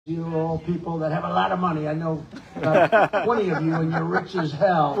You all people that have a lot of money, I know 20 of you and you're rich as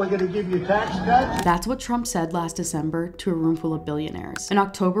hell. We're gonna give you tax cuts. That's what Trump said last December to a room full of billionaires. An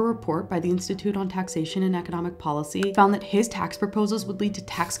October report by the Institute on Taxation and Economic Policy found that his tax proposals would lead to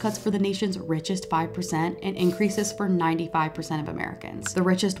tax cuts for the nation's richest 5% and increases for 95% of Americans. The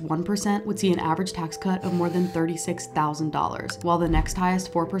richest 1% would see an average tax cut of more than $36,000, while the next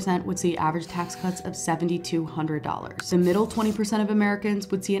highest 4% would see average tax cuts of $7,200. The middle 20% of Americans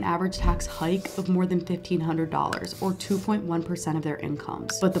would see an average tax hike of more than $1,500, or 2.1% of their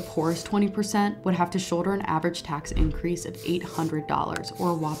incomes. But the poorest 20% would have to shoulder an average tax increase of $800,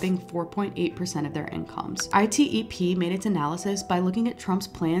 or a whopping 4.8% of their incomes. ITEP made its analysis by looking at Trump's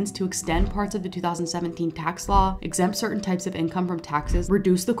plans to extend parts of the 2017 tax law, exempt certain types of income from taxes,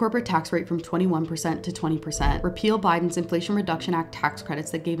 reduce the corporate tax rate from 21% to 20%, repeal Biden's Inflation Reduction Act tax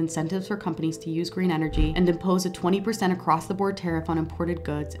credits that gave incentives for companies to use green energy, and impose a 20% across-the-board tariff on imported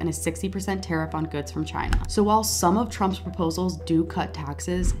goods and a 60% tariff on goods from China. So while some of Trump's proposals do cut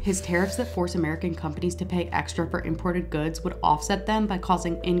taxes, his tariffs that force American companies to pay extra for imported goods would offset them by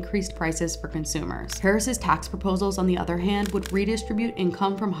causing increased prices for consumers. Harris's tax proposals, on the other hand, would redistribute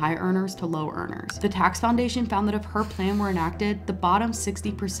income from high earners to low earners. The Tax Foundation found that if her plan were enacted, the bottom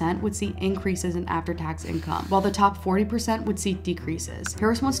 60% would see increases in after-tax income, while the top 40% would see decreases.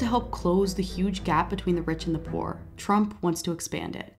 Harris wants to help close the huge gap between the rich and the poor. Trump wants to expand it.